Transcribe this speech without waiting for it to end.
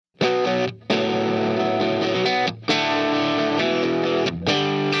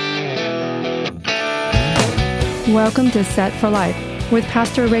Welcome to Set for Life with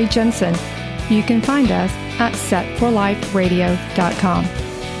Pastor Ray Jensen. You can find us at setforliferadio.com.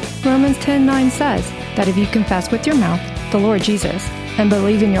 Romans 10:9 says that if you confess with your mouth the Lord Jesus and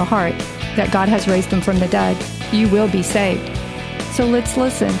believe in your heart that God has raised him from the dead, you will be saved. So let's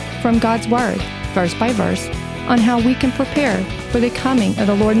listen from God's Word, verse by verse, on how we can prepare for the coming of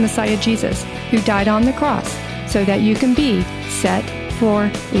the Lord and Messiah Jesus, who died on the cross so that you can be set for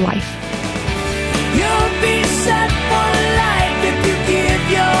life. You'll be set for life if you give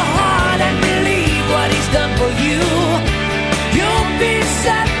your heart and believe what he's done for you. You'll be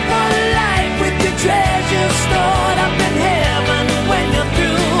set for life with your treasure stored up in heaven when you're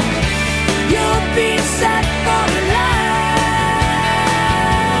through. You'll be set for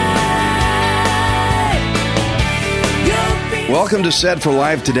life. Welcome to Set for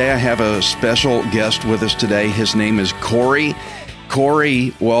Life. Today I have a special guest with us today. His name is Corey.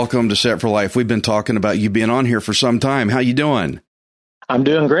 Corey, welcome to Set for Life. We've been talking about you being on here for some time. How you doing? I'm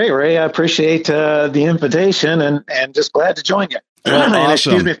doing great, Ray. I appreciate the invitation and just glad to join you. Well, and awesome.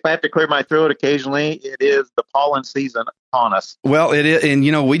 Excuse me if I have to clear my throat occasionally. It is the pollen season upon us. Well, it is,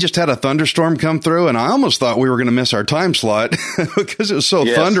 and we just had a thunderstorm come through, and I almost thought we were going to miss our time slot because it was so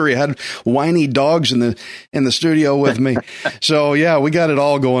thundery. I had whiny dogs in the studio with me. So yeah, we got it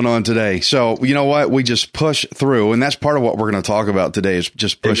all going on today. So you know what? We just push through, and that's part of what we're going to talk about today is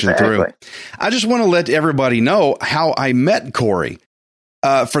just pushing through. I just want to let everybody know how I met Corey.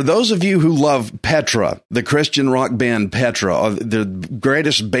 For those of you who love Petra, the Christian rock band Petra, the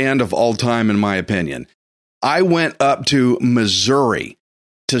greatest band of all time, in my opinion, I went up to Missouri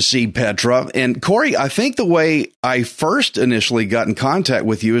to see Petra. And Corey, I think the way I first initially got in contact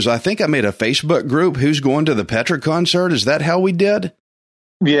with you is I think I made a Facebook group, Who's Going to the Petra Concert? Is that how we did?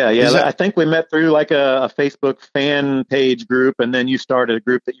 Yeah. I think we met through like a Facebook fan page group, and then you started a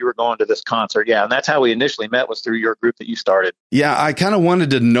group that you were going to this concert. Yeah, and that's how we initially met, was through your group that you started. Yeah, I kind of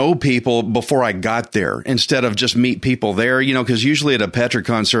wanted to know people before I got there instead of just meet people there, because usually at a Petra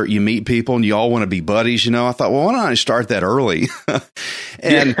concert, you meet people and you all want to be buddies. I thought, well, why don't I start that early?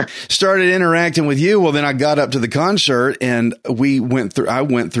 And started interacting with you. Well, then I got up to the concert and I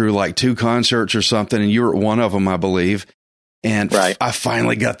went through like 2 concerts or something, and you were at one of them, I believe. And I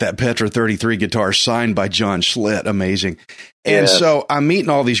finally got that Petra 33 guitar signed by John Schlitt. Amazing. And so I'm meeting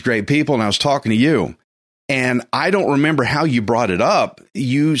all these great people, and I was talking to you, and I don't remember how you brought it up.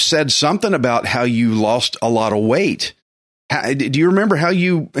 You said something about how you lost a lot of weight. Do you remember how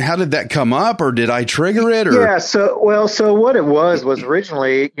did that come up, or did I trigger it? Or? Yeah. So what it was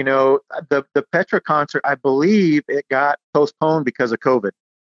originally, the Petra concert, I believe it got postponed because of COVID.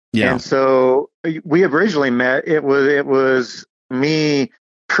 Yeah. And so we originally met. It was me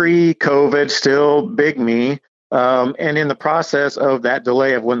pre-COVID, still big me. And in the process of that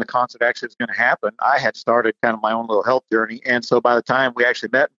delay of when the concert actually was going to happen, I had started kind of my own little health journey. And so by the time we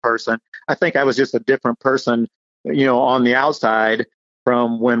actually met in person, I think I was just a different person, on the outside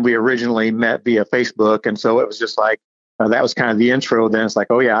from when we originally met via Facebook. And so it was just like, that was kind of the intro. Then it's like,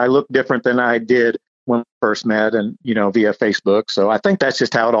 oh yeah, I look different than I did when we first met, and via Facebook. So I think that's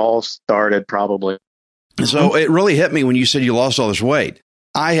just how it all started, probably. So it really hit me when you said you lost all this weight.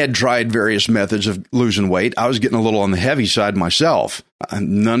 I had tried various methods of losing weight. I was getting a little on the heavy side myself.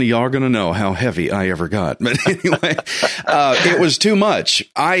 None of y'all are going to know how heavy I ever got. But anyway, it was too much.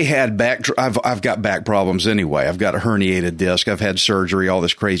 I had I've got back problems anyway. I've got a herniated disc. I've had surgery, all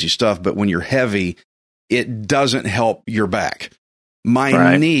this crazy stuff. But when you're heavy, it doesn't help your back.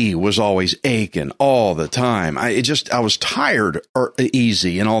 My knee was always aching all the time. I was tired or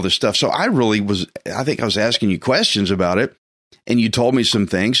easy and all this stuff. So I think I was asking you questions about it, and you told me some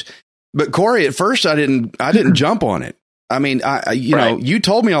things. But Corey, at first I didn't jump on it. I mean, you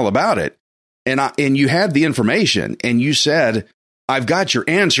told me all about it, and you had the information, and you said, I've got your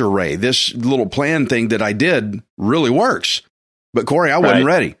answer, Ray. This little plan thing that I did really works. But Corey, I wasn't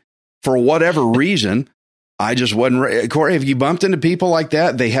ready for whatever reason. I just wasn't ready. Corey, have you bumped into people like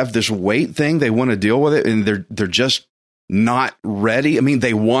that? They have this weight thing. They want to deal with it, and they're just not ready. I mean,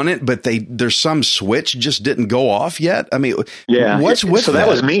 they want it, but there's some switch just didn't go off yet. I mean, what's with that? That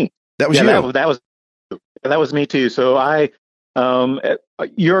was me. That was you. That was me too. So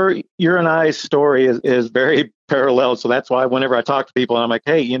your and I's story is very parallel. So that's why whenever I talk to people, I'm like,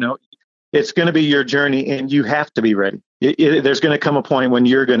 hey, it's going to be your journey, and you have to be ready. There's going to come a point when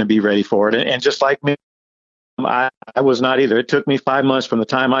you're going to be ready for it. And just like me, I was not either. It took me 5 months from the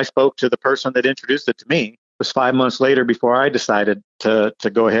time I spoke to the person that introduced it to me. It was 5 months later before I decided to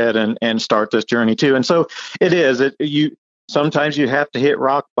go ahead and start this journey too. And so it is. Sometimes you have to hit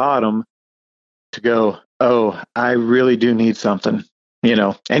rock bottom to go, oh, I really do need something.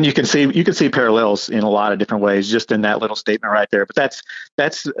 And you can see parallels in a lot of different ways just in that little statement right there. But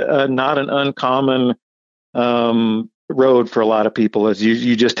that's not an uncommon road for a lot of people. Is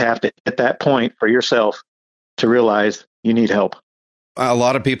you just have to hit that point for yourself to realize you need help. A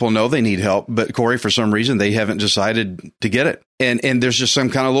lot of people know they need help, but Corey, for some reason, they haven't decided to get it. And there's just some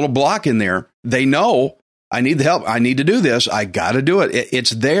kind of little block in there. They know I need the help. I need to do this. I got to do it.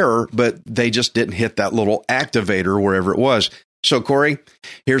 It's there, but they just didn't hit that little activator wherever it was. So, Corey,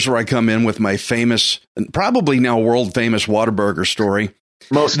 here's where I come in with my famous, probably now world famous Whataburger story.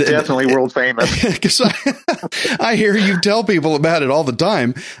 Most definitely world famous. Because I hear you tell people about it all the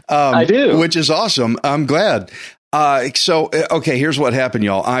time. I do. Which is awesome. I'm glad. Okay, here's what happened,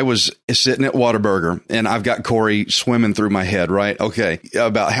 y'all. I was sitting at Whataburger, and I've got Corey swimming through my head, right? Okay,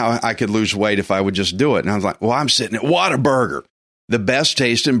 about how I could lose weight if I would just do it. And I was like, well, I'm sitting at Whataburger, the best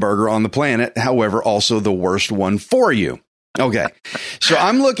tasting burger on the planet, however, also the worst one for you. Okay, so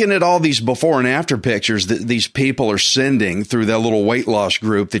I'm looking at all these before and after pictures that these people are sending through that little weight loss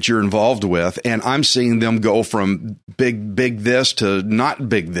group that you're involved with, and I'm seeing them go from big this to not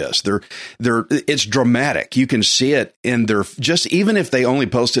big this. It's dramatic. You can see it in their, just even if they only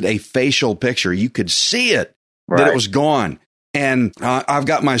posted a facial picture, you could see it, that it was gone. And I've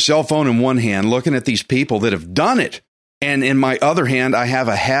got my cell phone in one hand looking at these people that have done it, and in my other hand, I have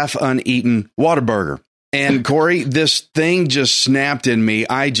a half uneaten Whataburger. And Corey, this thing just snapped in me.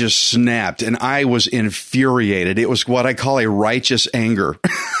 I just snapped and I was infuriated. It was what I call a righteous anger.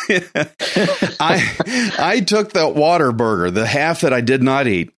 I took the Whataburger, the half that I did not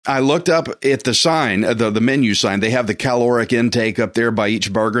eat. I looked up at the sign, the menu sign. They have the caloric intake up there by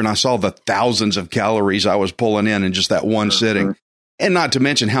each burger. And I saw the thousands of calories I was pulling in just that one sitting. And not to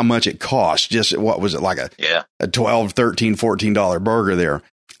mention how much it cost. Just what was it, like a $12, $13, $14 burger there.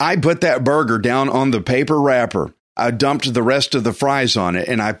 I put that burger down on the paper wrapper. I dumped the rest of the fries on it,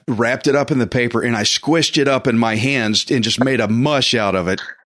 and I wrapped it up in the paper, and I squished it up in my hands and just made a mush out of it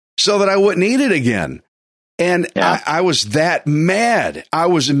so that I wouldn't eat it again. And I was that mad. I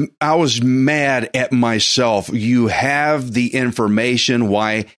was mad at myself. You have the information.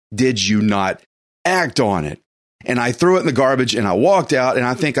 Why did you not act on it? And I threw it in the garbage, and I walked out, and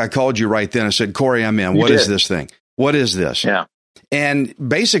I think I called you right then. I said, Corey, I'm in. What is this thing? What is this? Yeah. And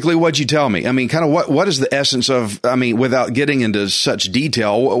basically, what'd you tell me? I mean, kind of what is the essence of, without getting into such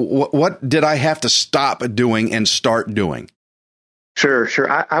detail, what did I have to stop doing and start doing? Sure.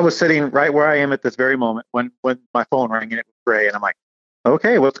 I was sitting right where I am at this very moment when my phone rang and it was Ray. And I'm like,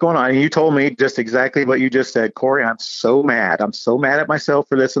 okay, what's going on? And you told me just exactly what you just said. Corey, I'm so mad. I'm so mad at myself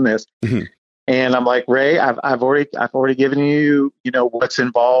for this and this. Mm-hmm. And I'm like, Ray, I've already given you, what's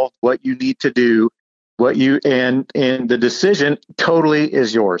involved, what you need to do. And the decision totally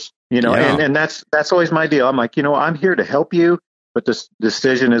is yours, and that's always my deal. I'm like, I'm here to help you, but this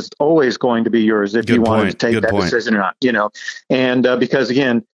decision is always going to be yours if you want to take that decision or not, and because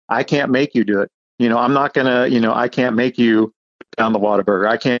again, I can't make you do it. I'm not going to, I can't make you down the Whataburger.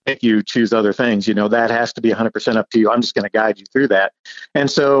 I can't make you choose other things. That has to be 100% up to you. I'm just going to guide you through that. And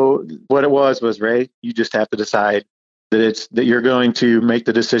so what it was Ray, you just have to decide that you're going to make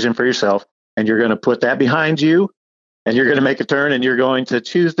the decision for yourself. And you're going to put that behind you, and you're going to make a turn, and you're going to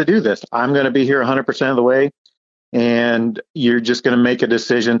choose to do this. I'm going to be here 100% of the way, and you're just going to make a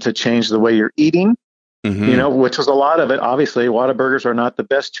decision to change the way you're eating, which was a lot of it. Obviously, Whataburgers are not the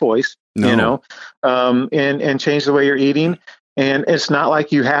best choice, and change the way you're eating. And it's not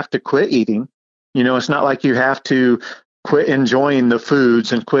like you have to quit eating. It's not like you have to quit enjoying the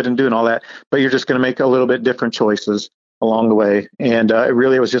foods and quit and doing all that, but you're just going to make a little bit different choices along the way. And it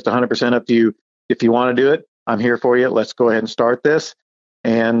really was just 100% up to you. If you want to do it, I'm here for you. Let's go ahead and start this.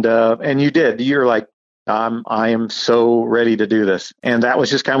 And you did. You're like, I am so ready to do this. And that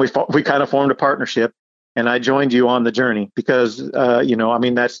was just we kind of formed a partnership, and I joined you on the journey because,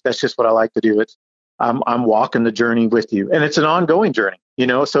 that's just what I like to do. I'm walking the journey with you, and it's an ongoing journey,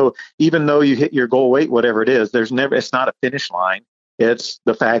 so even though you hit your goal weight, whatever it is, it's not a finish line. It's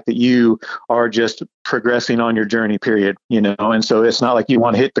the fact that you are just progressing on your journey, period, and so it's not like you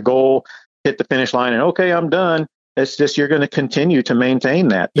want to hit the goal, hit the finish line, and okay, I'm done. It's just you're going to continue to maintain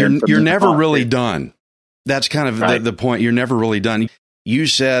that. You're never really done. That's kind of the point. You're never really done. You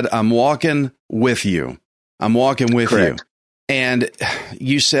said, I'm walking with you. I'm walking with Correct. you. And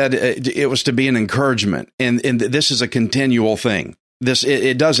you said it was to be an encouragement. And this is a continual thing.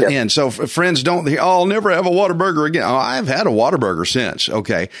 It doesn't end. So friends, I'll never have a Whataburger again. Oh, I've had a Whataburger since.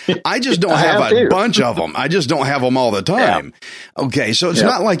 Okay. I just don't have a bunch of them. I just don't have them all the time. Yeah. Okay. So it's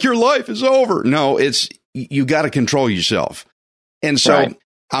not like your life is over. No, you got to control yourself. And so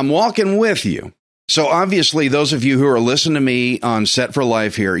I'm walking with you. So obviously, those of you who are listening to me on Set for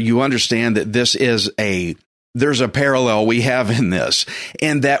Life here, you understand that there's a parallel we have in this,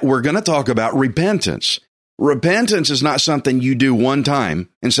 and that we're going to talk about repentance. Repentance is not something you do one time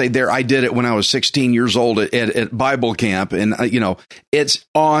and say, there, I did it when I was 16 years old at Bible camp. And, it's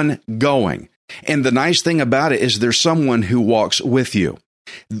ongoing. And the nice thing about it is there's someone who walks with you.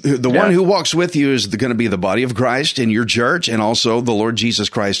 The one who walks with you is going to be the body of Christ in your church, and also the Lord Jesus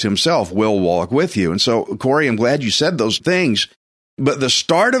Christ himself will walk with you. And so, Corey, I'm glad you said those things. But the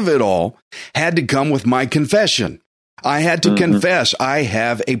start of it all had to come with my confession. I had to confess I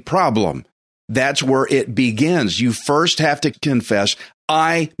have a problem. That's where it begins. You first have to confess,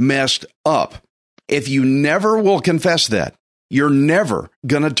 I messed up. If you never will confess that, you're never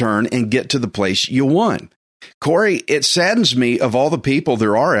going to turn and get to the place you want. Corey, it saddens me of all the people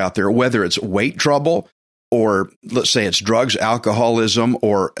there are out there, whether it's weight trouble or let's say it's drugs, alcoholism,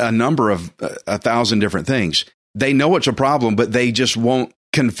 or a number of 1,000 different things. They know it's a problem, but they just won't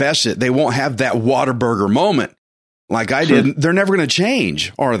confess it. They won't have that Whataburger moment like I did. They're never going to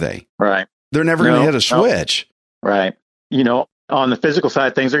change, are they? Right. They're never going to hit a switch. Right. On the physical side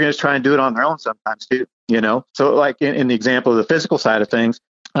of things, they're going to try and do it on their own sometimes too, So like in the example of the physical side of things,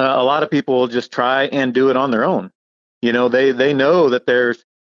 a lot of people will just try and do it on their own. They know that there's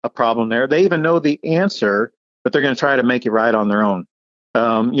a problem there. They even know the answer, but they're going to try to make it right on their own.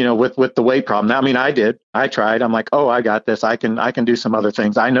 With the weight problem. Now, I tried. I'm like, oh, I got this. I can do some other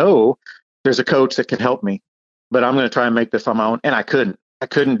things. I know there's a coach that can help me, but I'm going to try and make this on my own. And I couldn't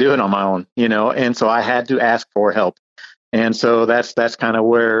do it on my own, and so I had to ask for help. And so that's kind of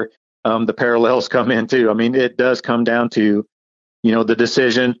where the parallels come in too. It does come down to, the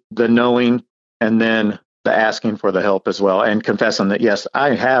decision, the knowing, and then the asking for the help as well, and confessing that, yes,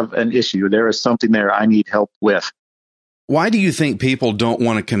 I have an issue. There is something there I need help with. Why do you think people don't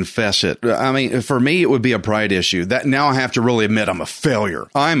want to confess it? For me, it would be a pride issue. That now I have to really admit I'm a failure.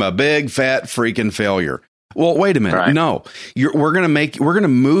 I'm a big, fat, freaking failure. Well, wait a minute. Right. No, we're going to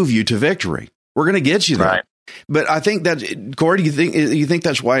move you to victory. We're going to get you there. Right. But I think that, Corey, do you think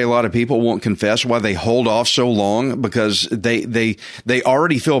that's why a lot of people won't confess, why they hold off so long? Because they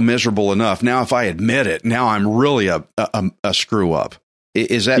already feel miserable enough. Now, if I admit it, now I'm really a screw up.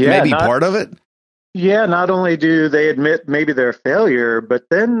 Is that maybe part of it? Yeah, not only do they admit maybe their failure, but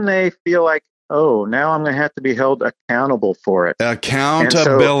then they feel like, oh, now I'm going to have to be held accountable for it.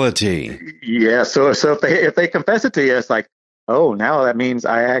 Accountability. So if they confess it to you, it's like, oh, now that means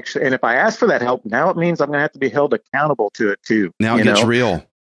and if I ask for that help, now it means I'm going to have to be held accountable to it too. Now it gets real.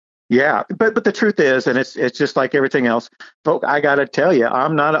 Yeah, but the truth is, and it's just like everything else, folks, I got to tell you,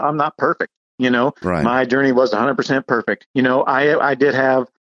 I'm not perfect. Right. My journey was 100% perfect. I did have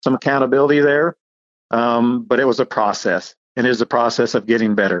some accountability there. But it was a process, and it is a process of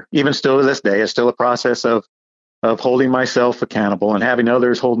getting better. Even still to this day, it's still a process of holding myself accountable and having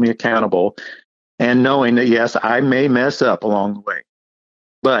others hold me accountable, and knowing that, yes, I may mess up along the way,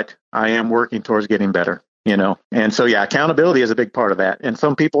 but I am working towards getting better, And so, accountability is a big part of that. And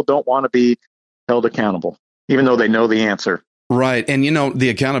some people don't want to be held accountable, even though they know the answer. Right. And, the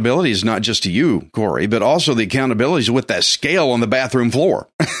accountability is not just to you, Corey, but also the accountability is with that scale on the bathroom floor.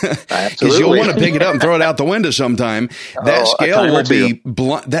 Because you'll want to pick it up and throw it out the window sometime. That scale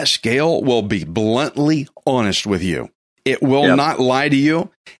will be bluntly honest with you. It will not lie to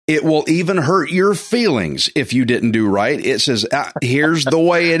you. It will even hurt your feelings if you didn't do right. It says, here's the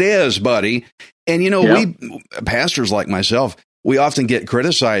way it is, buddy. And, we pastors like myself, we often get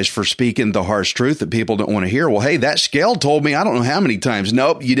criticized for speaking the harsh truth that people don't want to hear. Well, hey, that scale told me I don't know how many times.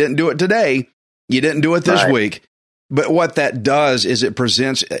 Nope, you didn't do it today. You didn't do it this week. But what that does is it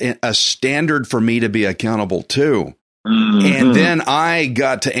presents a standard for me to be accountable to. Mm-hmm. And then I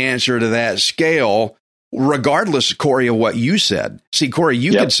got to answer to that scale, regardless, Corey, of what you said. See, Corey,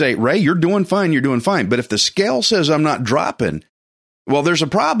 you could say, Ray, you're doing fine. You're doing fine. But if the scale says I'm not dropping, well, there's a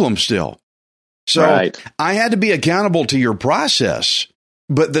problem still. So I had to be accountable to your process,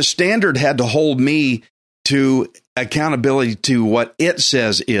 but the standard had to hold me to accountability to what it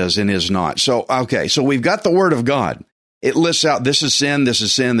says is and is not. So, so we've got the word of God. It lists out, this is sin, this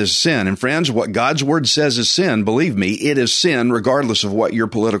is sin, this is sin. And friends, what God's word says is sin, believe me, it is sin, regardless of what your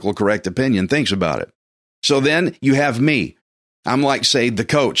political correct opinion thinks about it. So then you have me. I'm like, say, the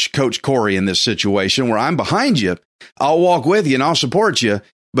Coach Corey in this situation where I'm behind you. I'll walk with you and I'll support you.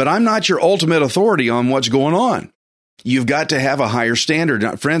 But I'm not your ultimate authority on what's going on. You've got to have a higher standard.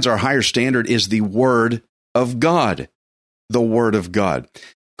 Now, friends, our higher standard is the Word of God. The Word of God.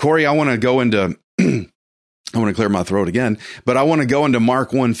 Corey, I want to go into, I want to clear my throat again, but I want to go into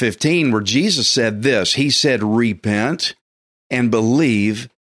Mark 1:15 where Jesus said this. He said, repent and believe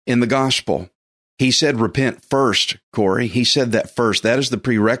in the gospel. He said repent first, Corey. He said that first. That is the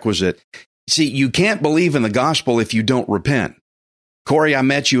prerequisite. See, you can't believe in the gospel if you don't repent. Corey, I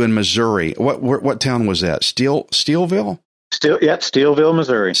met you in Missouri. What town was that? Steelville? Steelville,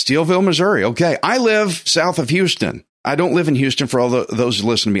 Missouri. Steelville, Missouri. Okay. I live south of Houston. I don't live in Houston. For all those who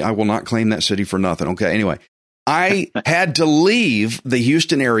listen to me, I will not claim that city for nothing. Okay. Anyway, I had to leave the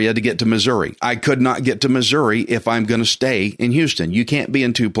Houston area to get to Missouri. I could not get to Missouri if I'm going to stay in Houston. You can't be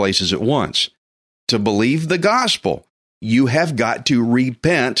in two places at once. To believe the gospel, you have got to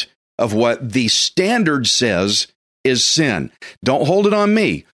repent of what the standard says is sin. Don't hold it on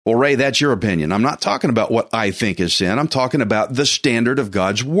me. Well, Ray, that's your opinion. I'm not talking about what I think is sin. I'm talking about the standard of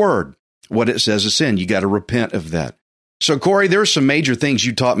God's word, what it says is sin. You got to repent of that. So, Corey, there's some major things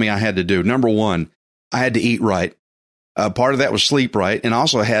you taught me I had to do. Number one, I had to eat right. Part of that was sleep right, and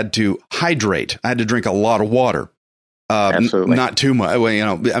also had to hydrate. I had to drink a lot of water. Absolutely. Not too much.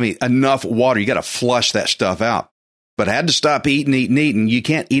 Well, enough water. You got to flush that stuff out. But I had to stop eating. You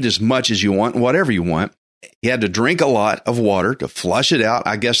can't eat as much as you want, whatever you want. You had to drink a lot of water to flush it out.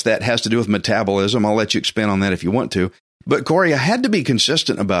 I guess that has to do with metabolism. I'll let you expand on that if you want to. But Corey, I had to be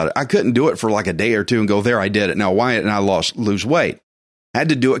consistent about it. I couldn't do it for like a day or two and go, there, I did it. Now, why didn't I lose weight? I had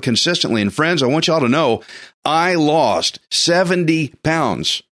to do it consistently. And friends, I want y'all to know, I lost 70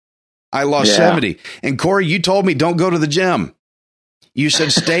 pounds. I lost 70. And Corey, you told me don't go to the gym. You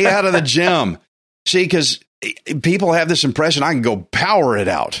said stay out of the gym. See, because people have this impression I can go power it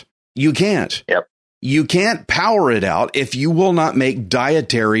out. You can't. Yep. You can't power it out if you will not make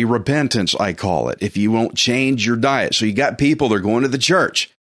dietary repentance, I call it, if you won't change your diet. So you got people, they're going to the church.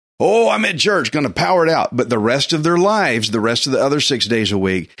 Oh, I'm at church, going to power it out. But the rest of their lives, the rest of the other 6 days a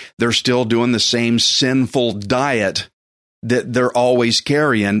week, they're still doing the same sinful diet that they're always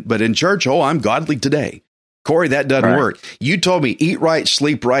carrying. But in church, oh, I'm godly today. Corey, that doesn't work. You told me eat right,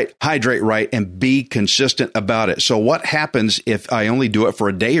 sleep right, hydrate right, and be consistent about it. So what happens if I only do it for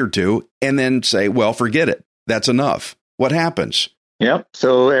a day or two and then say, well, forget it. That's enough. What happens? Yep.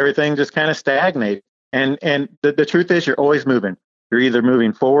 So everything just kind of stagnates. And the truth is you're always moving. You're either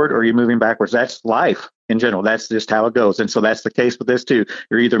moving forward or you're moving backwards. That's life in general. That's just how it goes. And so that's the case with this too.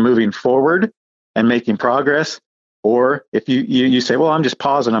 You're either moving forward and making progress, or if you say, well, I'm just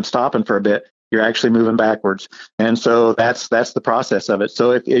pausing, I'm stopping for a bit, you're actually moving backwards. And so that's the process of it.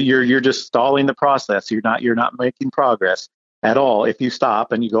 So if you're just stalling the process, you're not making progress at all. If you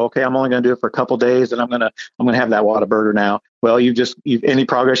stop and you go, okay, I'm only going to do it for a couple of days and I'm going to have that Whataburger now. Well, any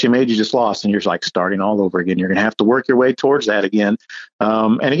progress you made, you just lost, and you're like starting all over again. You're going to have to work your way towards that again.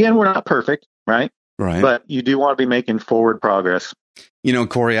 And again, we're not perfect, right? Right. But you do want to be making forward progress. You know,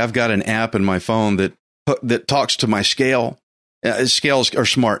 Corey, I've got an app in my phone that talks to my scale. Scales are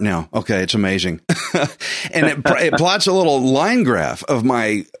smart now. Okay, it's amazing. And it plots a little line graph of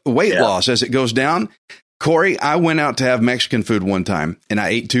my weight loss as it goes down. Corey, I went out to have Mexican food one time, and I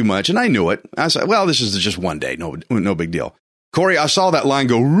ate too much, and I knew it. I said, well, this is just one day. No big deal. Corey, I saw that line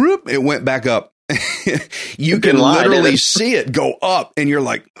go, whoop, it went back up. You can literally see it go up, and you're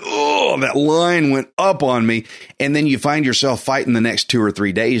like, oh, that line went up on me. And then you find yourself fighting the next 2 or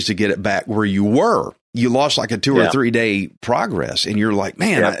 3 days to get it back where you were. You lost like a 2 or 3 day progress, and you're like,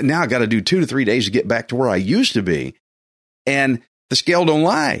 man, now I got to do 2 to 3 days to get back to where I used to be. And the scale don't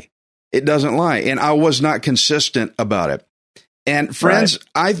lie. It doesn't lie. And I was not consistent about it. And friends,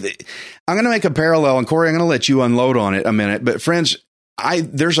 I'm going to make a parallel, and Corey, I'm going to let you unload on it a minute. But friends,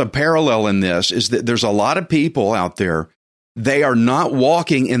 there's a parallel in this, is that there's a lot of people out there, they are not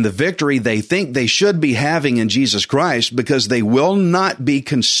walking in the victory they think they should be having in Jesus Christ because they will not be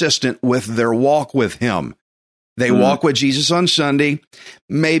consistent with their walk with him. They walk with Jesus on Sunday,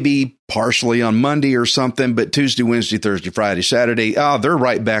 maybe partially on Monday or something, but Tuesday, Wednesday, Thursday, Friday, Saturday, they're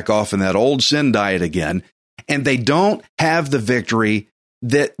right back off in that old sin diet again. And they don't have the victory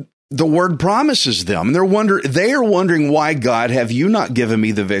that the word promises them. And they are wondering, why, God, have you not given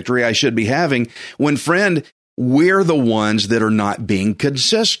me the victory I should be having? When, friend, we're the ones that are not being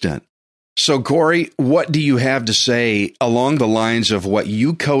consistent. So, Corey, what do you have to say along the lines of what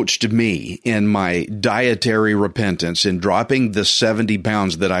you coached me in my dietary repentance in dropping the 70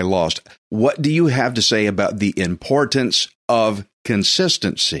 pounds that I lost? What do you have to say about the importance of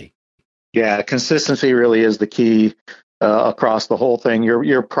consistency? Yeah, consistency really is the key across the whole thing.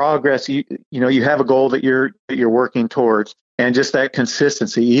 Your progress, you have a goal that you're working towards, and just that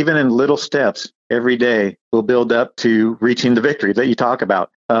consistency, even in little steps every day, will build up to reaching the victory that you talk about.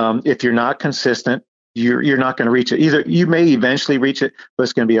 If you're not consistent, you're not going to reach it. Either you may eventually reach it, but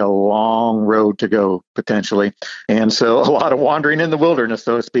it's going to be a long road to go potentially. And so a lot of wandering in the wilderness,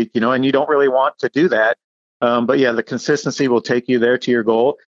 so to speak, and you don't really want to do that. But yeah, the consistency will take you there to your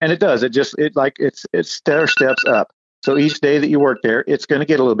goal. And it does. It stair steps up. So each day that you work there, it's going to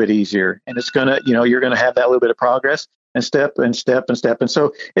get a little bit easier, and it's going to, you're going to have that little bit of progress and step and step and step. And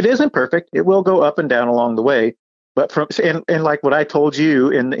so it isn't perfect. It will go up and down along the way. But and like what I told you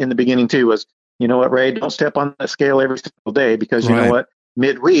in the beginning too was, you know what, Ray, don't step on that scale every single day, because you know what,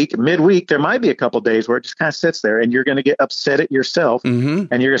 midweek, there might be a couple of days where it just kind of sits there, and you're going to get upset at yourself, and you're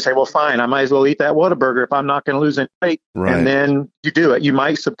going to say, well, fine, I might as well eat that Whataburger if I'm not going to lose any weight. Right. And then you do it. You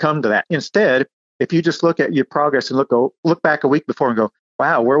might succumb to that. Instead, if you just look at your progress and look back a week before and go,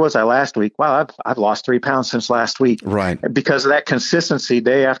 wow, where was I last week? Wow, I've lost 3 pounds since last week. Right. Because of that consistency,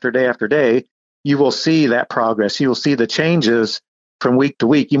 day after day after day, you will see that progress. You will see the changes from week to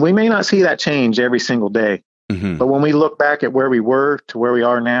week. We may not see that change every single day, but when we look back at where we were to where we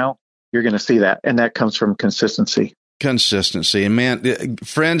are now, you're going to see that. And that comes from consistency. Consistency. And man,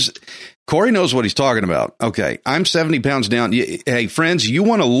 friends, Corey knows what he's talking about. Okay, I'm 70 pounds down. Hey, friends, you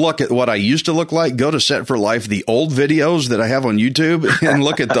want to look at what I used to look like? Go to Set for Life, the old videos that I have on YouTube, and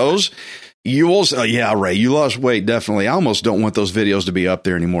look at those. You will say, yeah, Ray, you lost weight, definitely. I almost don't want those videos to be up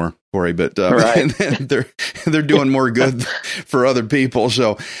there anymore, Corey, but they're doing more good for other people.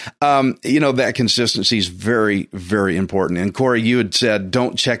 So, that consistency is very, very important. And Corey, you had said,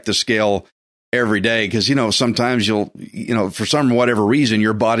 don't check the scale every day, because, sometimes for whatever reason,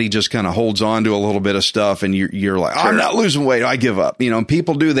 your body just kind of holds on to a little bit of stuff, and you're like, I'm not losing weight, I give up.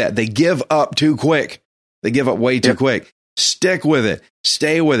 People do that. They give up too quick. They give up way too quick. Stick with it.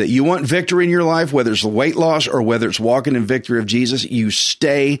 Stay with it. You want victory in your life, whether it's weight loss or whether it's walking in victory of Jesus, you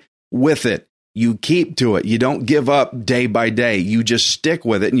stay with it. You keep to it. You don't give up day by day. You just stick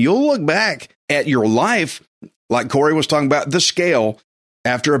with it. And you'll look back at your life, like Corey was talking about, the scale.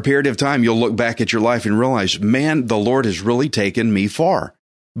 After a period of time, you'll look back at your life and realize, man, the Lord has really taken me far.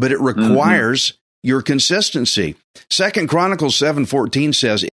 But it requires your consistency. 2 Chronicles 7:14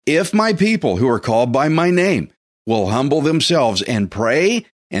 says, if my people who are called by my name will humble themselves and pray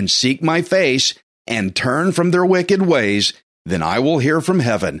and seek my face and turn from their wicked ways, then I will hear from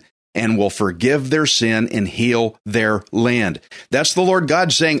heaven and will forgive their sin and heal their land. That's the Lord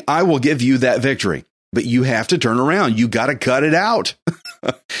God saying, I will give you that victory. But you have to turn around. You got to cut it out.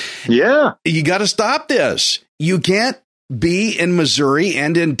 Yeah. You got to stop this. You can't be in Missouri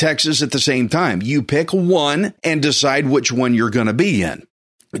and in Texas at the same time. You pick one and decide which one you're going to be in.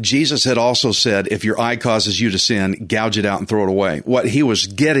 Jesus had also said, if your eye causes you to sin, gouge it out and throw it away. What he was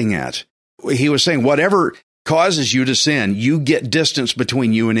getting at, he was saying, whatever causes you to sin, you get distance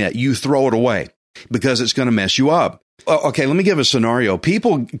between you and it. You throw it away because it's going to mess you up. Okay, let me give a scenario.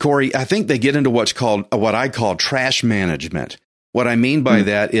 People, Corey, I think they get into what I call trash management. What I mean by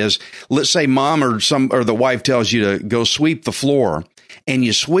that is, let's say mom or the wife tells you to go sweep the floor, and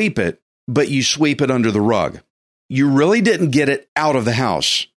you sweep it, but you sweep it under the rug. You really didn't get it out of the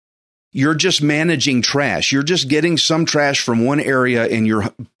house. You're just managing trash. You're just getting some trash from one area and you're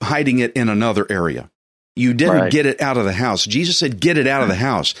hiding it in another area. You didn't get it out of the house. Jesus said, get it out of the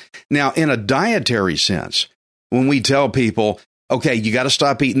house. Now, in a dietary sense, when we tell people, okay, you got to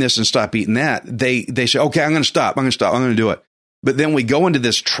stop eating this and stop eating that, they say, okay, I'm going to stop. I'm going to do it. But then we go into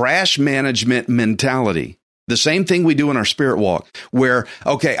this trash management mentality, the same thing we do in our spirit walk, where,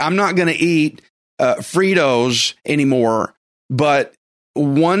 okay, I'm not going to eat Fritos anymore, but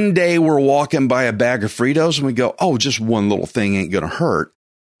one day we're walking by a bag of Fritos and we go, oh, just one little thing ain't going to hurt,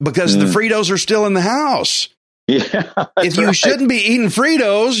 because the Fritos are still in the house. Yeah, if you shouldn't be eating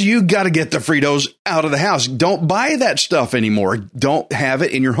Fritos, you got to get the Fritos out of the house. Don't buy that stuff anymore. Don't have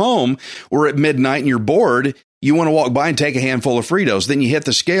it in your home, or at midnight and you're bored, you want to walk by and take a handful of Fritos. Then you hit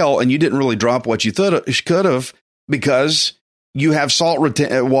the scale and you didn't really drop what you could have, because you have salt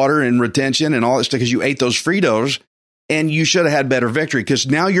water and retention and all that stuff because you ate those Fritos, and you should have had better victory, because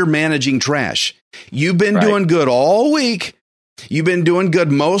now you're managing trash. You've been doing good all week. You've been doing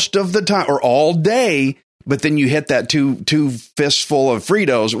good most of the time or all day, but then you hit that two fistful of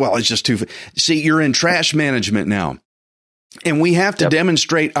Fritos. Well, it's just too. See, you're in trash management now. And we have to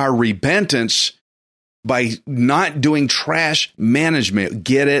demonstrate our repentance by not doing trash management.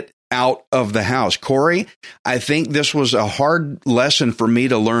 Get it out of the house. Corey, I think this was a hard lesson for me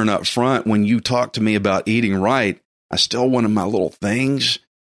to learn up front when you talked to me about eating right. I still wanted my little things,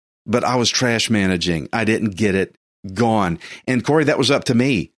 but I was trash managing. I didn't get it. Gone. And Corey, that was up to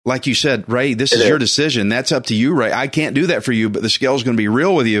me. Like you said, Ray, this is your decision. That's up to you, Ray. I can't do that for you, but the scale's going to be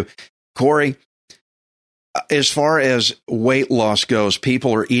real with you. Corey, as far as weight loss goes,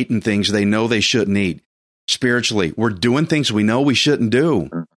 people are eating things they know they shouldn't eat. Spiritually, we're doing things we know we shouldn't do.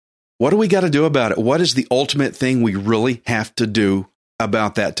 What do we got to do about it? What is the ultimate thing we really have to do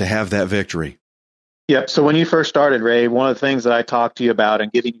about that to have that victory? Yep. So when you first started, Ray, one of the things that I talked to you about and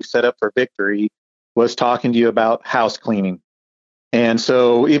getting you set up for victory was talking to you about house cleaning. And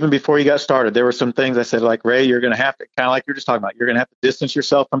so even before you got started, there were some things I said, like, Ray, you're going to have to, kind of like you're just talking about, you're going to have to distance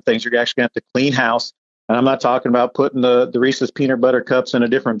yourself from things. You're actually going to have to clean house. And I'm not talking about putting the Reese's peanut butter cups in a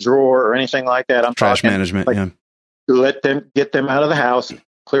different drawer or anything like that. I'm trash talking management. Like, yeah. Get them out of the house,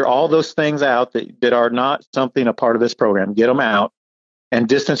 clear all those things out that are not something a part of this program. Get them out and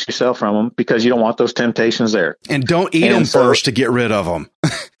distance yourself from them because you don't want those temptations there. And don't eat them first to get rid of them.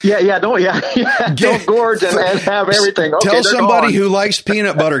 Don't gorge and have everything. Okay, tell somebody who likes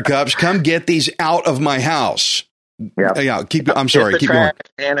peanut butter cups, come get these out of my house. Yeah. I'm sorry. Keep going.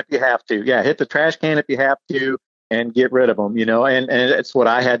 And if you have to, hit the trash can if you have to, and get rid of them. And it's what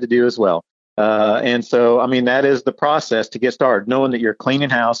I had to do as well. And so, I mean, that is the process to get started, knowing that you're cleaning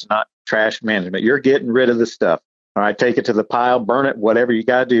house, not trash management. You're getting rid of the stuff. All right, take it to the pile, burn it, whatever you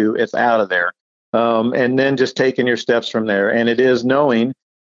got to do, it's out of there. And then just taking your steps from there. And it is knowing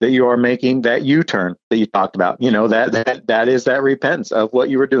that you are making that U-turn that you talked about. That is that repentance of what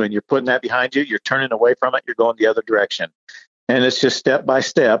you were doing. You're putting that behind you. You're turning away from it. You're going the other direction. And it's just step by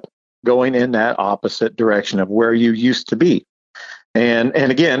step going in that opposite direction of where you used to be. And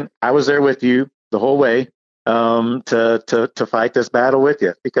again, I was there with you the whole way to fight this battle with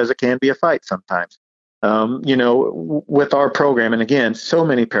you, because it can be a fight sometimes. With our program, and again, so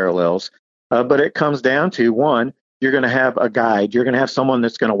many parallels, but it comes down to, one, you're going to have a guide. You're going to have someone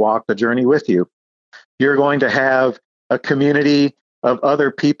that's going to walk the journey with you. You're going to have a community of other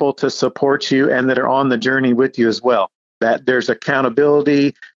people to support you and that are on the journey with you as well. That there's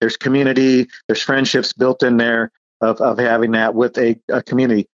accountability, there's community, there's friendships built in there of having that with a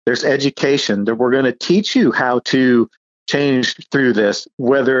community. There's education that we're going to teach you how to change through this,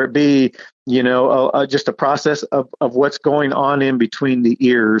 whether it be, just a process of what's going on in between the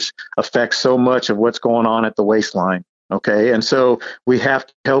ears affects so much of what's going on at the waistline. Okay. And so we have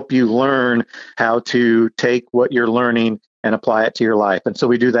to help you learn how to take what you're learning and apply it to your life. And so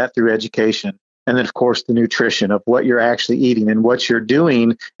we do that through education. And then, of course, the nutrition of what you're actually eating and what you're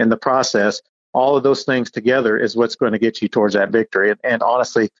doing in the process. All of those things together is what's going to get you towards that victory. And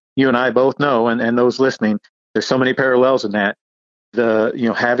honestly, you and I both know, and those listening, there's so many parallels in that.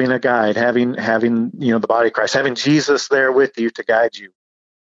 Having a guide, having the body of Christ, having Jesus there with you to guide you,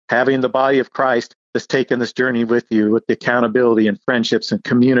 having the body of Christ that's taken this journey with you, with the accountability and friendships and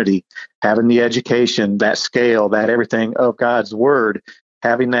community, having the education, that scale, that everything of God's word,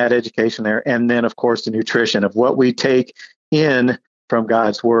 having that education there. And then, of course, the nutrition of what we take in from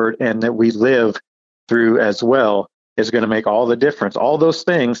God's word and that we live through as well is going to make all the difference. All those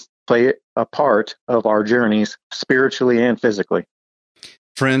things play a part of our journeys spiritually and physically.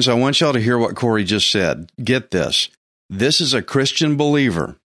 Friends, I want y'all to hear what Corey just said. Get this. This is a Christian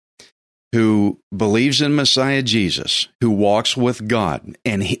believer who believes in Messiah Jesus, who walks with God.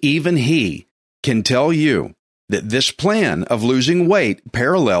 And even he can tell you that this plan of losing weight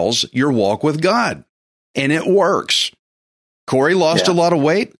parallels your walk with God. And it works. Corey lost a lot of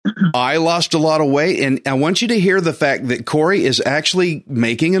weight. I lost a lot of weight. And I want you to hear the fact that Corey is actually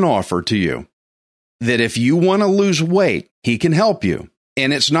making an offer to you that if you want to lose weight, he can help you.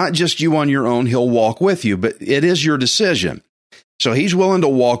 And it's not just you on your own. He'll walk with you, but it is your decision. So he's willing to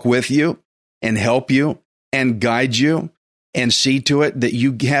walk with you and help you and guide you and see to it that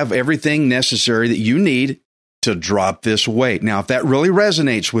you have everything necessary that you need to drop this weight. Now, if that really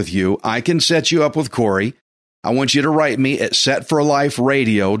resonates with you, I can set you up with Corey. I want you to write me at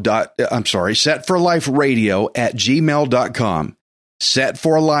setforliferadio@gmail.com.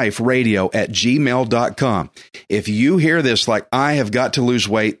 setforliferadio@gmail.com. If you hear this like, I have got to lose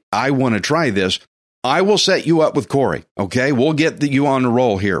weight, I want to try this, I will set you up with Corey. Okay. We'll get you on the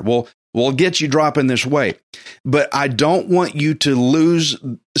roll here. We'll get you dropping this weight, but I don't want you to lose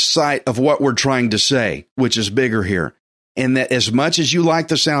sight of what we're trying to say, which is bigger here. And that as much as you like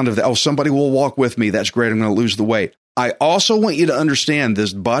the sound of that, oh, somebody will walk with me, that's great, I'm going to lose the weight. I also want you to understand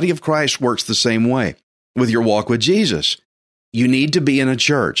this body of Christ works the same way with your walk with Jesus. You need to be in a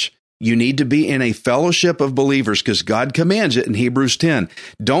church. You need to be in a fellowship of believers because God commands it in Hebrews 10.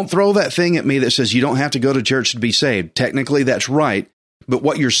 Don't throw that thing at me that says you don't have to go to church to be saved. Technically, that's right. But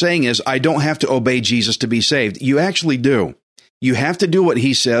what you're saying is, I don't have to obey Jesus to be saved. You actually do. You have to do what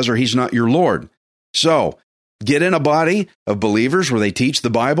he says or he's not your Lord. So get in a body of believers where they teach the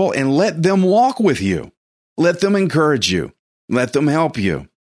Bible and let them walk with you. Let them encourage you. Let them help you.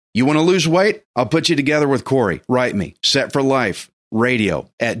 You want to lose weight? I'll put you together with Corey. Write me,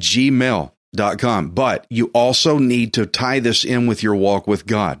 setforliferadio@gmail.com. But you also need to tie this in with your walk with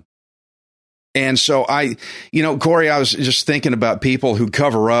God. And so Corey, I was just thinking about people who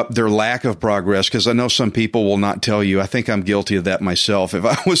cover up their lack of progress, because I know some people will not tell you. I think I'm guilty of that myself. If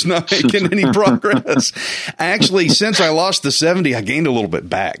I was not making any progress, actually, since I lost the 70, I gained a little bit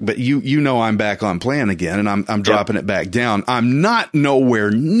back. But I'm back on plan again, and I'm dropping it back down. I'm not nowhere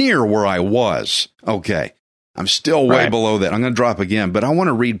near where I was. Okay, I'm still way below that. I'm going to drop again, but I want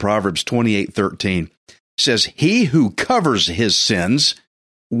to read Proverbs 28:13. It says, "He who covers his sins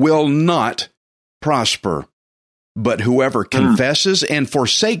will not prosper, but whoever confesses and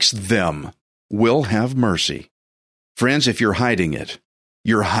forsakes them will have mercy." Friends, if you're hiding it,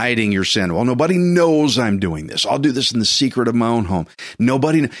 you're hiding your sin. Well, nobody knows I'm doing this. I'll do this in the secret of my own home.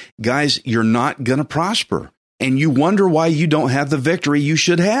 Guys, you're not going to prosper. And you wonder why you don't have the victory you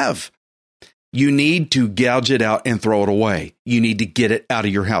should have. You need to gouge it out and throw it away. You need to get it out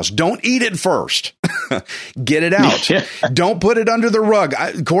of your house. Don't eat it first. Get it out. Don't put it under the rug.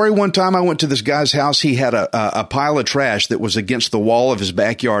 Corey, one time I went to this guy's house. He had a pile of trash that was against the wall of his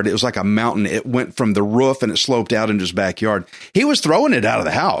backyard. It was like a mountain. It went from the roof and it sloped out into his backyard. He was throwing it out of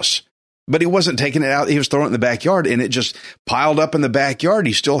the house, but he wasn't taking it out. He was throwing it in the backyard, and it just piled up in the backyard.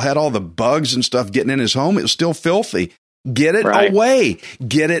 He still had all the bugs and stuff getting in his home. It was still filthy. Get it away.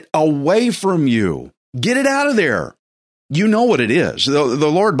 Get it away from you. Get it out of there. You know what it is. The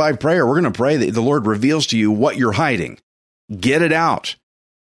Lord, by prayer, we're going to pray that the Lord reveals to you what you're hiding. Get it out.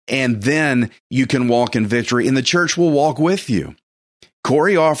 And then you can walk in victory, and the church will walk with you.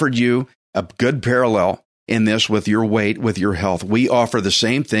 Corey offered you a good parallel in this with your weight, with your health. We offer the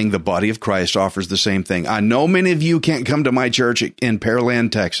same thing. The body of Christ offers the same thing. I know many of you can't come to my church in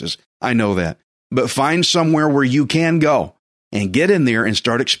Pearland, Texas. I know that. But find somewhere where you can go and get in there and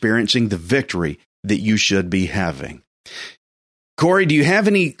start experiencing the victory that you should be having. Corey, do you have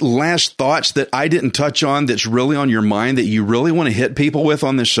any last thoughts that I didn't touch on that's really on your mind that you really want to hit people with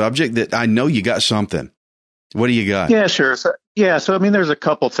on this subject? That I know you got something. What do you got? Yeah, sure. So I mean, there's a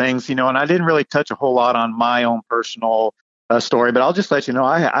couple things, and I didn't really touch a whole lot on my own personal story, but I'll just let you know,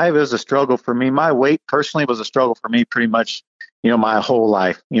 I was a struggle for me. My weight personally was a struggle for me pretty much my whole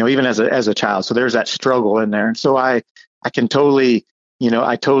life, even as a child. So there's that struggle in there. And so I can totally,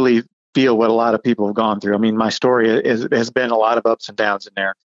 I totally feel what a lot of people have gone through. I mean, my story has been a lot of ups and downs in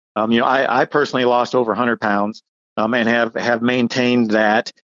there. I personally lost over 100 pounds, and have maintained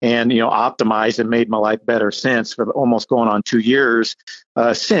that and, optimized and made my life better since, for almost going on 2 years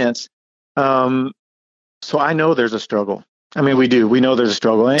since. So I know there's a struggle. I mean, we know there's a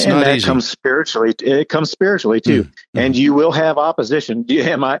struggle, and that easy. Comes spiritually. It comes spiritually too, and you will have opposition.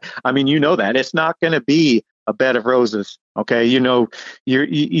 I mean, that it's not going to be a bed of roses. Okay,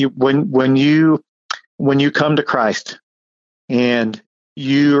 when you come to Christ, and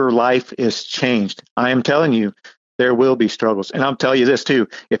your life is changed. I am telling you, there will be struggles, and I'll tell you this too: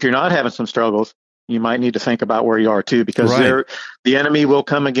 if you're not having some struggles, you might need to think about where you are too, because the enemy will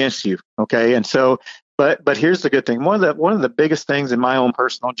come against you. Okay, and so. But here's the good thing. One of the biggest things in my own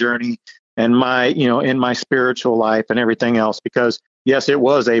personal journey and my, in my spiritual life and everything else, because yes, it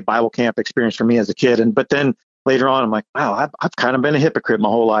was a Bible camp experience for me as a kid. But then later on, I'm like, wow, I've kind of been a hypocrite my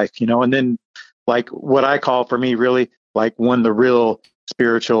whole life, and then like what I call for me really like when the real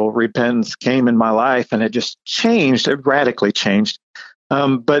spiritual repentance came in my life, and it just changed, it radically changed.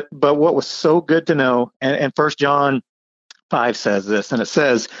 But what was so good to know, and 1 John 5 says this, and it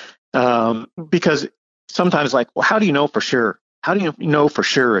says, because sometimes like, well, how do you know for sure? How do you know for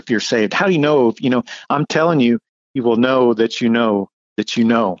sure if you're saved? How do you know if, I'm telling you, you will know that you know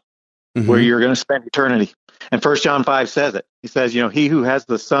where you're going to spend eternity. And 1 John 5 says it. He says, he who has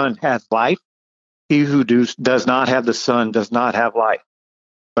the Son has life. He who does not have the Son does not have life.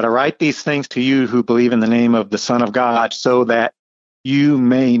 But I write these things to you who believe in the name of the Son of God, so that you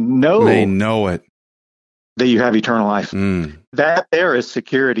may know it, that you have eternal life. That there is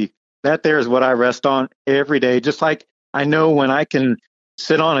security. That there is what I rest on every day. Just like I know when I can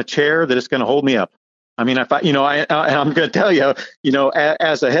sit on a chair that it's going to hold me up. I mean, if I'm going to tell you,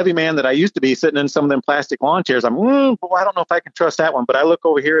 as a heavy man that I used to be, sitting in some of them plastic lawn chairs, I don't know if I can trust that one. But I look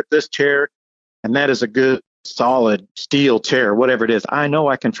over here at this chair, and that is a good, solid steel chair, whatever it is. I know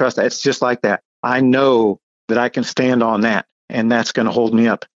I can trust that. It's just like that. I know that I can stand on that, and that's going to hold me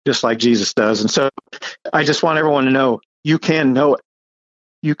up, just like Jesus does. And so I just want everyone to know, you can know it.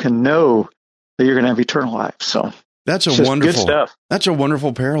 You can know that you're going to have eternal life. So that's a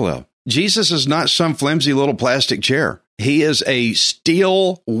wonderful parallel. Jesus is not some flimsy little plastic chair. He is a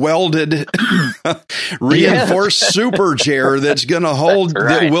steel welded, reinforced super chair that's going to hold,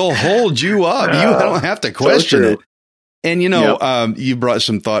 that will hold you up. You don't have to question it. And you brought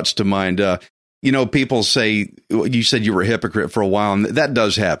some thoughts to mind. People say, you said you were a hypocrite for a while, and that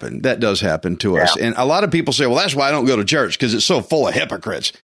does happen. That does happen to us. And a lot of people say, well, that's why I don't go to church, because it's so full of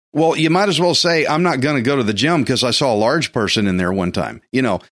hypocrites. Well, you might as well say, I'm not going to go to the gym because I saw a large person in there one time.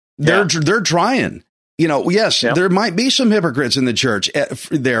 They're trying. Yes, there might be some hypocrites in the church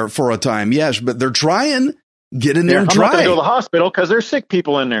there for a time. Yes, but they're trying. Get in there and try. I'm not going to go to the hospital because there's sick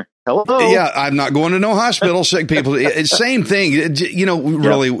people in there. Hello. Yeah, I'm not going to no hospital, sick people. Same thing.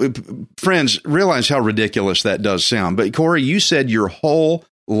 Really, friends, realize how ridiculous that does sound. But Corey, you said your whole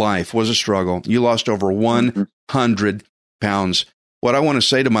life was a struggle. You lost over 100 pounds. What I want to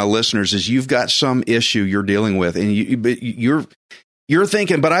say to my listeners is you've got some issue you're dealing with, and you're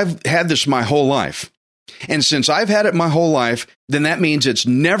thinking, but I've had this my whole life. And since I've had it my whole life, then that means it's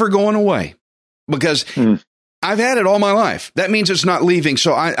never going away, because I've had it all my life. That means it's not leaving,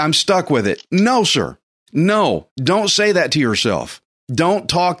 so I'm stuck with it. No, sir. No, don't say that to yourself. Don't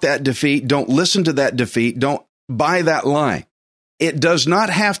talk that defeat. Don't listen to that defeat. Don't buy that lie. It does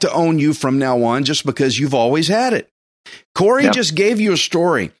not have to own you from now on just because you've always had it. Corey just gave you a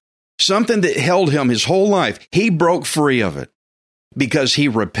story, something that held him his whole life. He broke free of it because he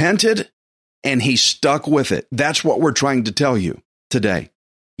repented and he stuck with it. That's what we're trying to tell you today.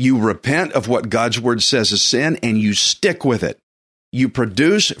 You repent of what God's word says is sin, and you stick with it. You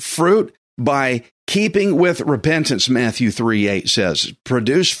produce fruit by keeping with repentance, Matthew 3:8 says.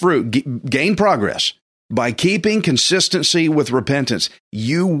 Produce fruit, gain progress. By keeping consistency with repentance,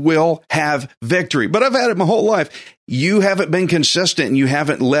 you will have victory. But I've had it my whole life. You haven't been consistent, and you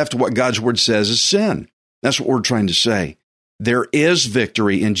haven't left what God's word says is sin. That's what we're trying to say. There is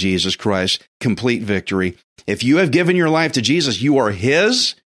victory in Jesus Christ, complete victory. If you have given your life to Jesus, you are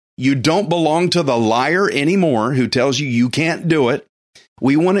his. You don't belong to the liar anymore who tells you you can't do it.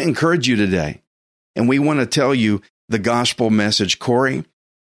 We want to encourage you today, and we want to tell you the gospel message. Corey,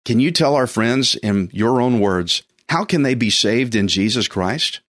 can you tell our friends in your own words, how can they be saved in Jesus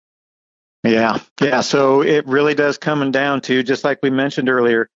Christ? Yeah. So it really does come down to, just like we mentioned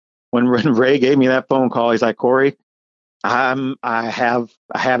earlier, when Ray gave me that phone call, he's like, Corey, I have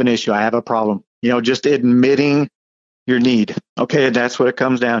an issue. I have a problem. Just admitting your need. Okay, that's what it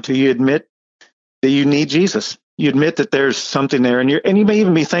comes down to. You admit that you need Jesus. You admit that there's something there, and you may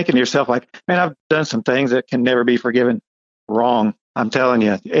even be thinking to yourself, like, man, I've done some things that can never be forgiven. Wrong. I'm telling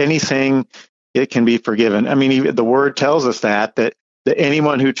you, anything, it can be forgiven. I mean, even the word tells us that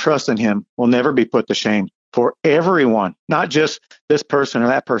anyone who trusts in him will never be put to shame. For everyone, not just this person or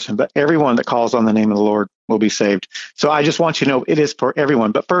that person, but everyone that calls on the name of the Lord will be saved. So I just want you to know it is for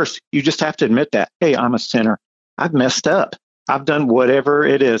everyone. But first, you just have to admit that, hey, I'm a sinner. I've messed up. I've done whatever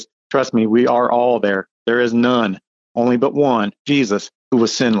it is. Trust me, we are all there. There is none, only but one, Jesus, who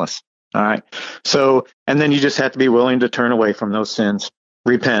was sinless. All right. So, and then you just have to be willing to turn away from those sins.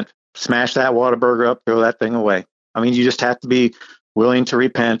 Repent. Smash that Whataburger up, throw that thing away. I mean, you just have to be willing to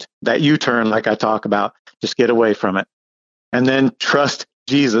repent. That U-turn, like I talk about, just get away from it. And then trust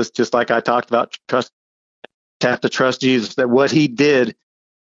Jesus, just like I talked about. Have to trust Jesus, that what he did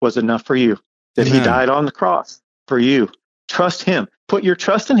was enough for you, that Amen. He died on the cross for you. Trust him. Put your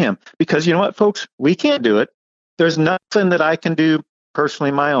trust in him, because you know what, folks? We can't do it. There's nothing that I can do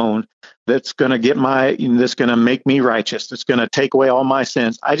personally, my own, that's going to make me righteous. That's going to take away all my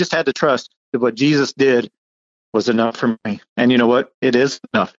sins. I just had to trust that what Jesus did was enough for me. And you know what? It is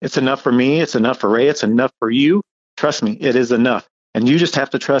enough. It's enough for me. It's enough for Ray. It's enough for you. Trust me, it is enough. And you just have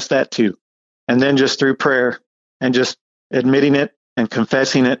to trust that too. And then just through prayer and just admitting it and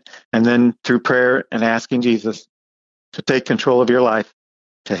confessing it, and then through prayer and asking Jesus to take control of your life,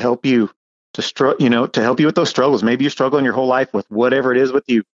 to help you to help you with those struggles. Maybe you're struggling your whole life with whatever it is with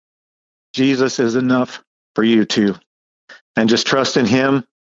you. Jesus is enough for you too. And just trust in him,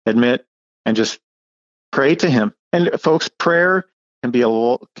 admit, and just pray to him. And folks, prayer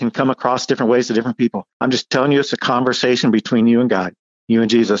can come across different ways to different people. I'm just telling you, it's a conversation between you and God, you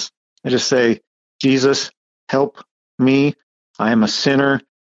and Jesus. I just say, Jesus, help me. I am a sinner.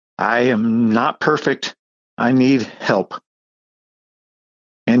 I am not perfect. I need help.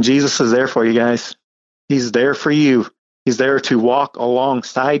 And Jesus is there for you guys. He's there for you. He's there to walk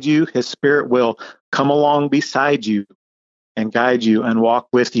alongside you. His Spirit will come along beside you and guide you and walk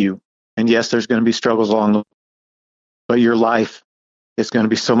with you. And yes, there's going to be struggles along the way, but your life is going to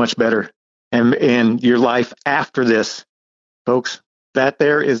be so much better. And your life after this, folks, that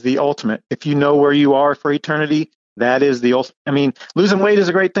there is the ultimate. If you know where you are for eternity, that is the ultimate. I mean, losing weight is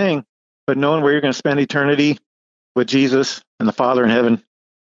a great thing, but knowing where you're going to spend eternity with Jesus and the Father in heaven,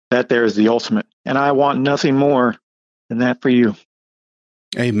 that there is the ultimate. And I want nothing more than that for you.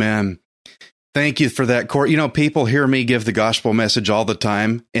 Amen. Thank you for that, Corey. People hear me give the gospel message all the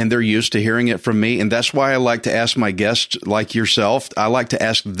time, and they're used to hearing it from me. And that's why I like to ask my guests like yourself, I like to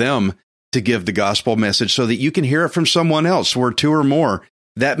ask them to give the gospel message so that you can hear it from someone else. Where two or more,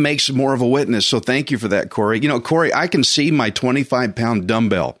 that makes more of a witness. So thank you for that, Corey. Corey, I can see my 25-pound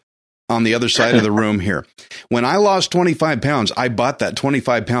dumbbell on the other side of the room here. When I lost 25 pounds, I bought that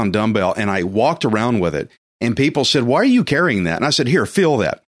 25-pound dumbbell and I walked around with it. And people said, why are you carrying that? And I said, here, feel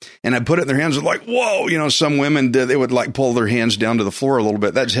that. And I put it in their hands and like, whoa, some women, they would like pull their hands down to the floor a little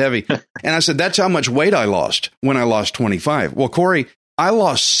bit. That's heavy. And I said, that's how much weight I lost when I lost 25. Well, Corey, I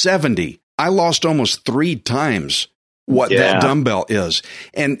lost 70. I lost almost 3 times what that dumbbell is.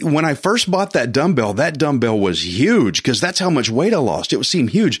 And when I first bought that dumbbell was huge because that's how much weight I lost. It seemed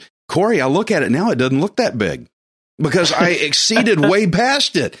huge. Corey, I look at it now, it doesn't look that big because I exceeded way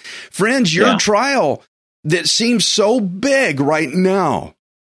past it. Friends, your trial that seems so big right now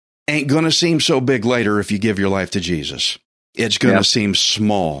ain't going to seem so big later if you give your life to Jesus. It's going to seem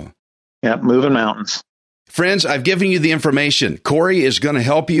small. Yep, moving mountains. Friends, I've given you the information. Corey is going to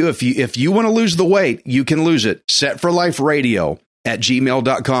help you. If you want to lose the weight, you can lose it.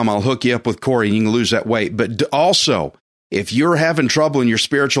 setforliferadio@gmail.com. I'll hook you up with Corey and you can lose that weight. But also, if you're having trouble in your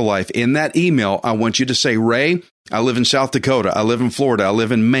spiritual life, in that email, I want you to say, Ray, I live in South Dakota. I live in Florida. I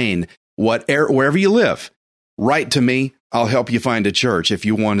live in Maine. Wherever you live, write to me. I'll help you find a church if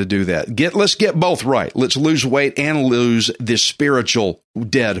you want to do that. Let's get both right. Let's lose weight and lose this spiritual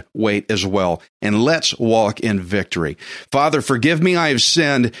dead weight as well. And let's walk in victory. Father, forgive me. I have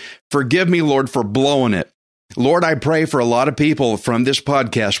sinned. Forgive me, Lord, for blowing it. Lord, I pray for a lot of people from this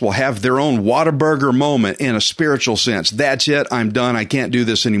podcast will have their own Whataburger moment in a spiritual sense. That's it. I'm done. I can't do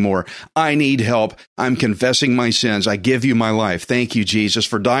this anymore. I need help. I'm confessing my sins. I give you my life. Thank you, Jesus,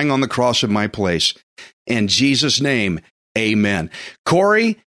 for dying on the cross in my place. In Jesus' name, amen.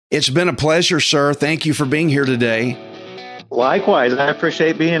 Corey, it's been a pleasure, sir. Thank you for being here today. Likewise. I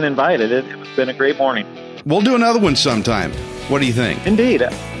appreciate being invited. It's been a great morning. We'll do another one sometime. What do you think? Indeed.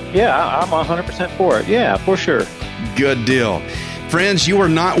 Yeah, I'm 100% for it. Yeah, for sure. Good deal. Friends, you are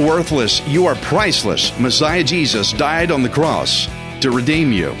not worthless. You are priceless. Messiah Jesus died on the cross to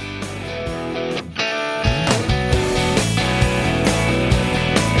redeem you.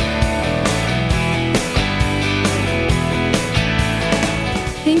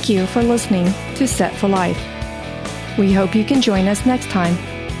 Thank you for listening to Set for Life. We hope you can join us next time,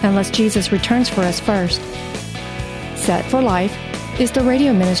 unless Jesus returns for us first. Set for Life is the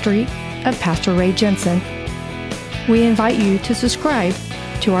radio ministry of Pastor Ray Jensen. We invite you to subscribe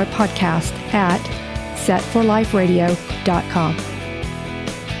to our podcast at setforliferadio.com.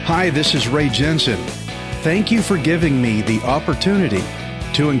 Hi, this is Ray Jensen. Thank you for giving me the opportunity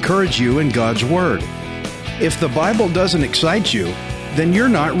to encourage you in God's Word. If the Bible doesn't excite you, then you're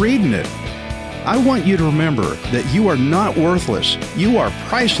not reading it. I want you to remember that you are not worthless. You are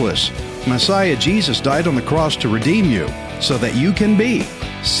priceless. Messiah Jesus died on the cross to redeem you so that you can be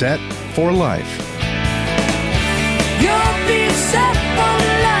set for life. You'll be set for life.